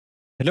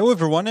Hello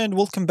everyone and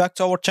welcome back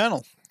to our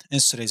channel. In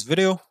today's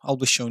video, I'll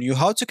be showing you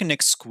how to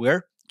connect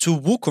Square to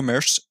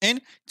WooCommerce in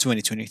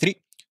 2023.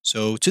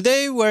 So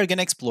today we're going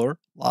to explore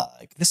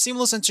the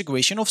seamless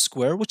integration of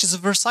Square, which is a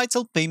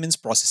versatile payments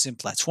processing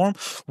platform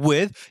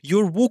with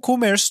your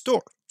WooCommerce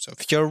store. So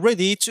if you're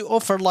ready to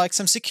offer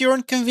some secure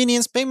and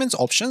convenience payments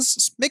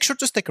options, make sure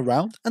to stick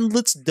around and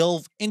let's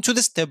delve into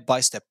the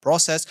step-by-step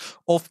process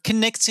of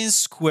connecting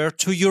Square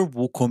to your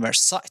WooCommerce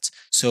site.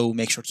 So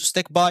make sure to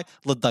stick by,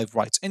 let's dive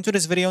right into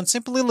this video and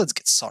simply let's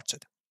get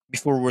started.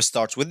 Before we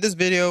start with this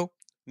video,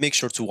 make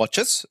sure to watch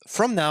us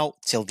from now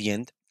till the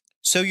end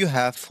so you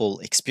have full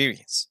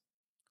experience.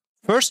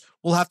 First,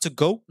 we'll have to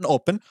go and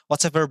open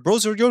whatever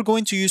browser you're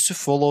going to use to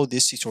follow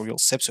this tutorial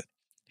steps with.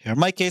 Here in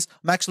my case,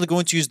 I'm actually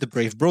going to use the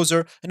Brave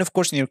browser, and of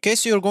course in your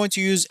case, you're going to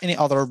use any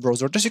other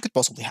browser that you could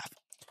possibly have.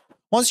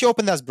 Once you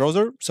open that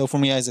browser, so for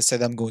me, as I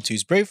said, I'm going to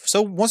use Brave.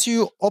 So once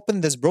you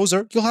open this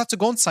browser, you'll have to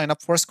go and sign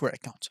up for a Square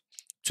account.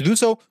 To do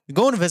so, you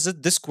go and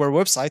visit the Square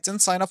website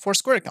and sign up for a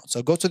Square account.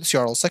 So go to the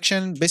URL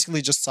section,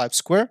 basically just type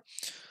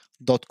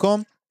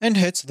square.com and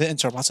hit the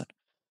enter button.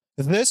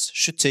 This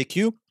should take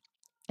you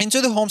into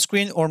the home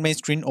screen or main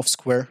screen of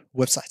Square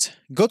website.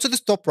 Go to the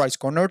top right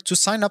corner to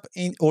sign up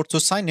in or to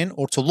sign in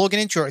or to log in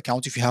into your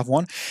account if you have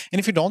one. And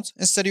if you don't,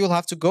 instead you'll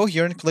have to go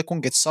here and click on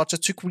get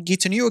started to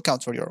create a new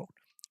account for your own.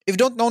 If you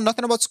don't know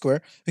nothing about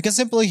Square, you can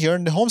simply here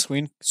in the home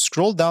screen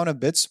scroll down a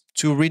bit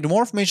to read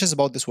more information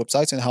about this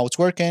website and how it's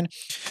working.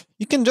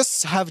 You can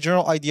just have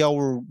general idea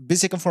or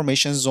basic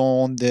informations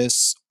on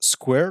this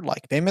Square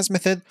like payments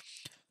method.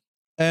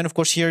 And of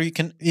course, here you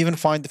can even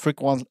find the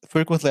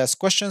frequently asked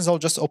questions. I'll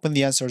just open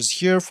the answers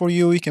here for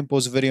you. You can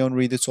pause the video and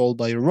read it all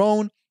by your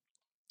own.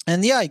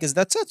 And yeah, I guess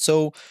that's it.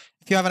 So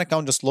if you have an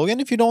account, just log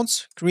in. If you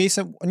don't, create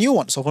a new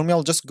one. So for me,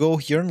 I'll just go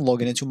here and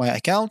log in into my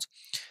account.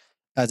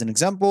 As an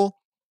example,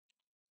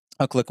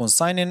 I'll click on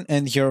sign in.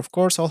 And here, of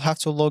course, I'll have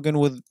to log in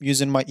with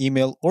using my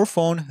email or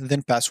phone,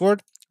 then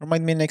password.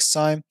 Remind me next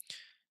time.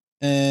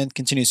 And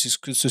continue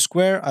to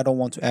Square. I don't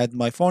want to add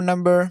my phone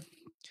number.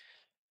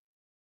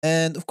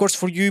 And of course,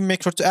 for you,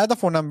 make sure to add a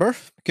phone number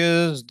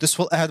because this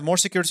will add more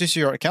security to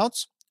your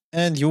accounts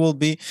and you will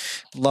be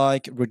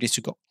ready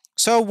to go.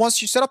 So once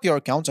you set up your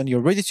account and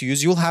you're ready to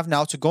use, you'll have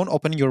now to go and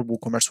open your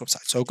WooCommerce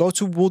website. So go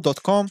to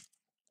woo.com.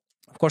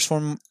 Of course,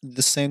 from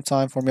the same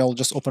time for me, I'll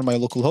just open my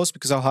local host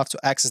because I'll have to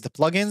access the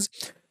plugins.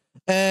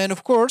 And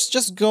of course,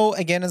 just go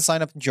again and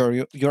sign up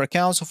your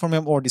account. So for me,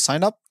 I'm already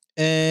signed up.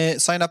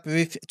 Sign up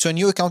to a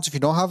new account if you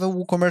don't have a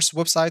WooCommerce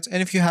website.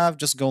 And if you have,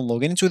 just go and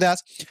log into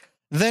that.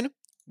 Then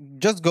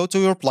just go to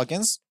your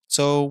plugins.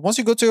 So once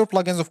you go to your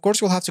plugins, of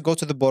course, you'll have to go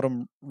to the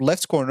bottom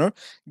left corner,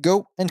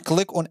 go and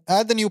click on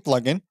add the new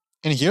plugin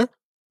in here.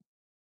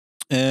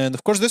 And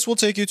of course, this will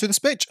take you to this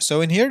page.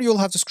 So in here, you'll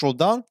have to scroll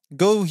down,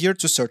 go here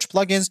to search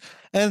plugins.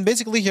 And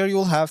basically here,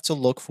 you'll have to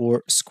look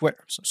for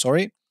Square. So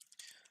sorry.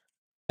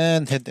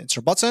 And hit the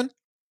enter button.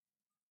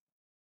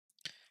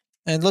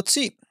 And let's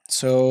see.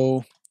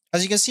 So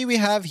as you can see, we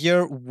have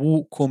here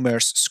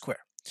WooCommerce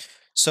Square.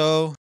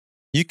 So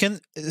you can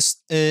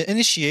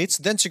initiate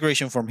the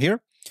integration from here.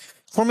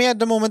 For me at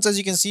the moment, as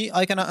you can see,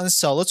 I cannot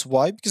install it.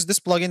 Why? Because this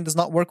plugin does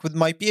not work with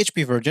my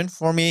PHP version.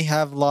 For me, I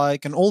have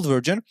an old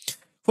version.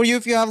 For you,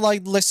 if you have the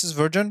latest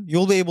version,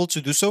 you'll be able to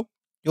do so.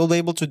 You'll be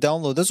able to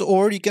download this,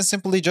 or you can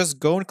simply just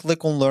go and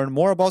click on learn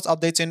more about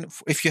updating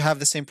if you have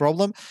the same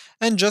problem,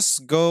 and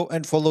just go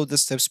and follow the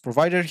steps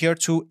provided here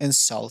to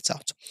install it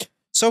out.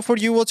 So for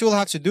you, what you'll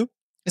have to do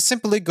is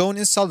simply go and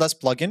install that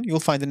plugin. You'll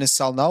find it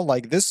installed now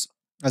like this.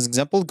 As an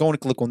example, go and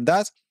click on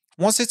that.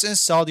 Once it's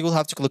installed, you will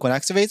have to click on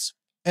activate.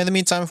 In the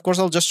meantime, of course,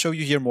 I'll just show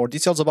you here more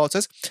details about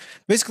it.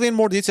 Basically, in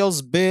more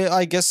details,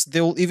 I guess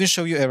they will even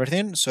show you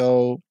everything.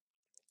 So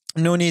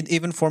no need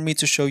even for me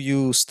to show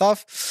you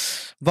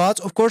stuff.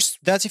 But of course,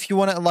 that's if you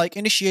want to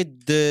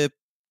initiate the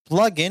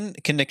plugin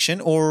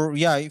connection, or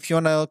yeah, if you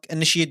want to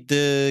initiate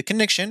the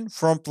connection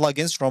from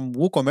plugins from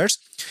WooCommerce,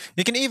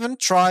 you can even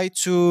try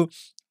to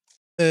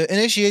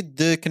initiate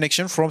the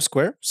connection from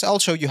Square. So I'll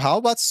show you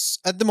how, but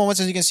at the moment,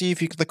 as you can see,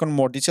 if you click on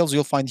more details,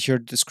 you'll find here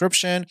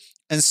description,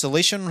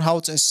 installation,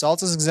 how to install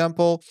it as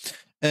example,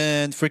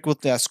 and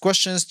frequently asked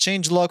questions,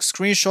 change logs,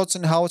 screenshots,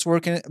 and how it's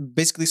working.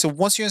 Basically, so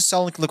once you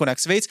install and click on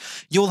activate,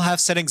 you'll have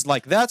settings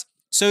like that.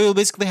 So you'll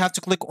basically have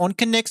to click on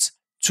connect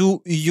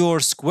to your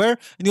Square,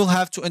 and you'll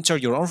have to enter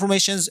your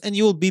informations, and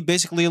you'll be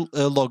basically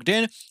logged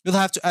in. You'll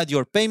have to add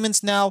your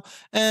payments now,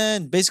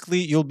 and basically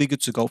you'll be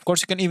good to go. Of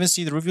course, you can even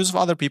see the reviews of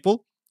other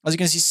people. As you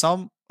can see,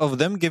 some of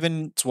them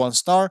given it 1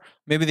 star.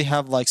 Maybe they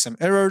have some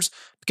errors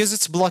because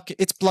it's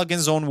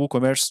plugins on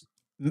WooCommerce.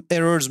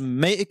 Errors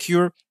may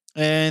occur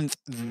and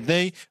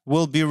they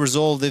will be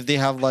resolved if they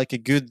have a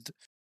good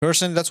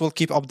person that will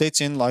keep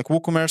updating like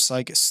WooCommerce.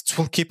 I guess it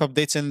will keep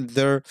updating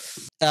their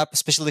app,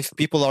 especially if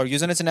people are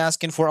using it and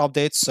asking for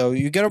updates. So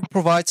you gotta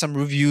provide some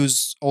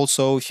reviews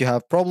also if you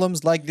have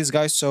problems like these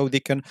guys, so they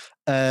can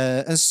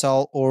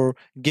install or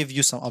give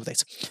you some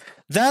updates.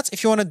 That's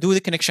if you want to do the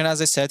connection, as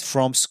I said,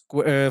 from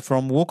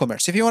from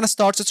WooCommerce. If you want to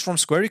start it from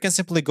Square, you can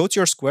simply go to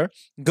your Square,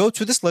 go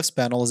to this left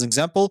panel as an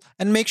example,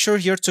 and make sure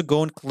here to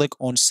go and click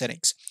on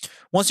settings.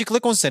 Once you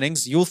click on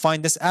settings, you'll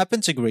find this app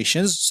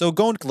integrations. So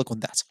go and click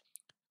on that.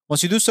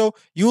 Once you do so,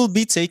 you will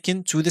be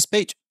taken to this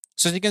page.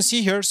 So as you can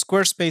see here,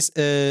 Squarespace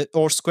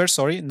or Square,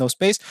 sorry, no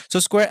space. So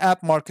Square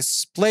App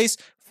Marketplace,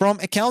 from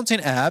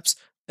accounting apps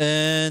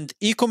and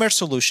e-commerce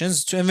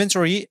solutions to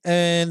inventory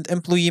and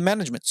employee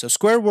management. So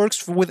Square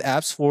works with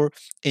apps for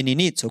any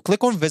need. So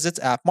click on Visit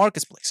App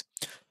Marketplace.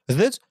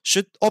 This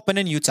should open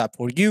a new tab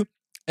for you,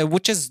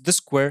 which is the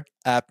Square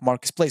App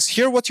Marketplace.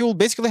 Here, what you'll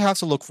basically have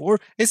to look for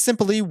is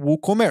simply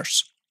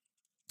WooCommerce.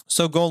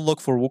 So go and look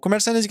for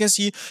WooCommerce, and as you can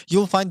see,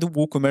 you'll find the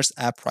WooCommerce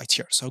app right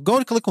here. So go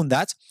and click on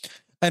that,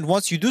 and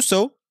once you do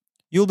so,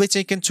 you'll be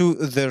taken to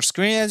their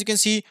screen. As you can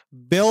see,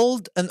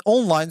 build an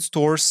online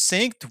store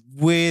synced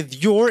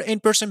with your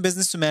in-person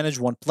business to manage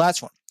one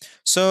platform.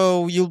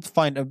 So you'll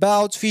find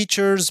about,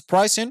 features,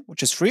 pricing,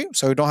 which is free,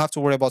 so you don't have to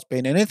worry about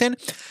paying anything.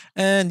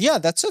 And yeah,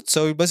 that's it.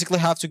 So you basically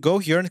have to go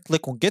here and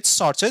click on Get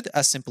Started,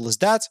 as simple as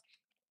that.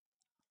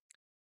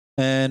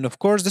 And of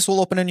course, this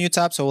will open a new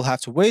tab, so we'll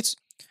have to wait.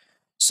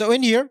 So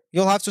in here,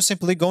 you'll have to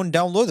simply go and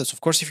download this.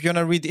 Of course, if you want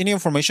to read any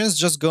information,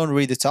 just go and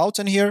read it out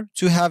in here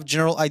to have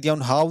general idea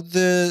on how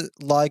the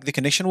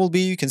connection will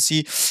be. You can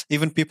see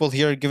even people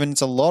here giving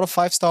it a lot of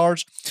 5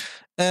 stars.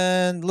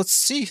 And let's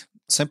see.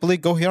 Simply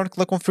go here and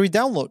click on free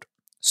download.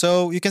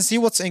 So you can see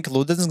what's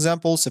included,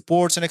 example,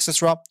 supports and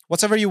etc.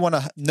 Whatever you want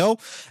to know.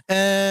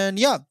 And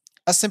yeah,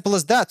 as simple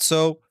as that.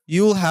 So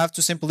you'll have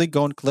to simply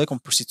go and click on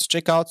proceed to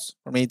checkout.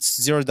 For me, it's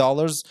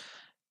 $0.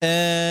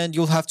 And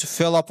you'll have to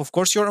fill up, of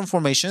course, your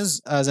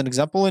informations as an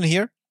example in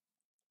here.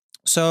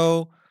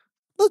 So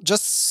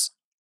just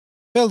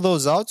fill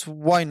those out.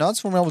 Why not?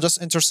 For me, I'll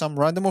just enter some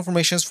random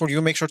informations for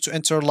you. Make sure to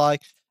enter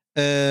like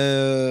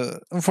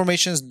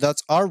informations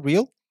that are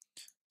real.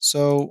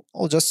 So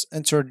I'll just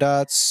enter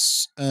that.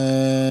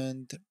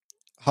 And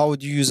how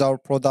would you use our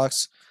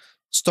products?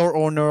 Store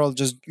owner, I'll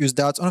just use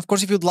that. And of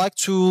course, if you'd like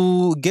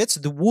to get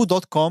the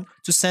woo.com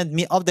to send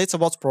me updates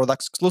about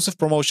products, exclusive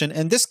promotion,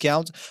 and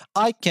discount,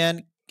 I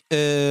can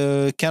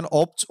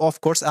opt,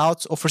 of course,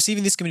 out of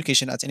receiving this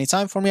communication at any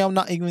time. For me, I'm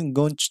not even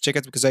going to check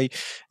it because I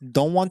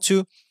don't want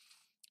to.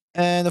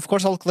 And of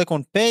course, I'll click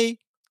on pay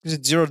because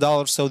it's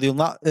 $0, so they'll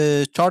not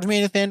charge me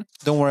anything.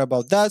 Don't worry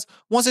about that.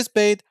 Once it's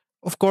paid,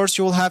 of course,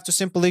 you will have to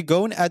simply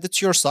go and add it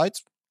to your site,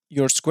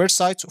 your Square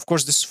site. Of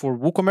course, this is for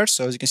WooCommerce.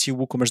 So as you can see,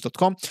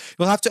 WooCommerce.com.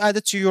 You'll have to add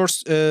it to your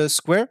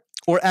Square,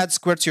 or add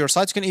Square to your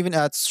site. You can even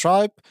add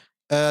Stripe.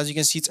 As you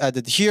can see, it's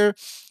added here.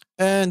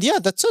 And yeah,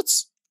 that's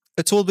it.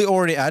 It will be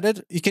already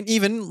added. You can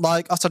even,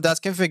 like, after that,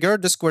 configure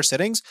the Square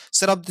settings,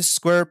 set up the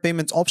Square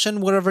payment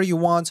option, whatever you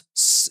want,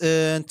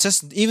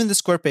 test even the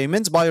Square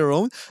payments by your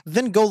own,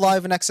 then go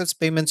live and accept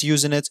payments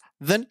using it.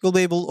 Then you'll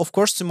be able, of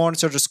course, to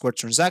monitor the Square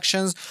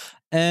transactions.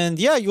 And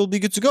yeah, you'll be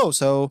good to go.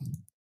 So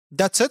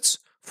that's it.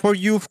 For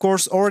you, of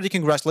course, already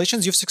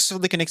congratulations. You've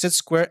successfully connected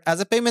Square as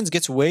a payments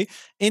gateway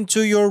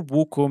into your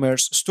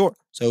WooCommerce store.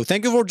 So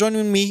thank you for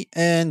joining me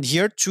and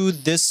here to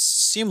this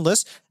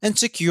seamless and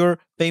secure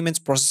payments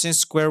processing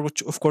Square,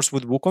 which of course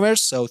with WooCommerce.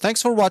 So thanks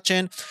for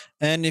watching.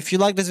 And if you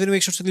like this video,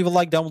 make sure to leave a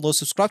like down below.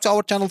 Subscribe to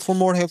our channel for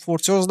more helpful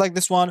tutorials like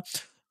this one.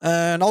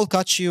 And I'll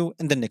catch you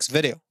in the next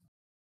video.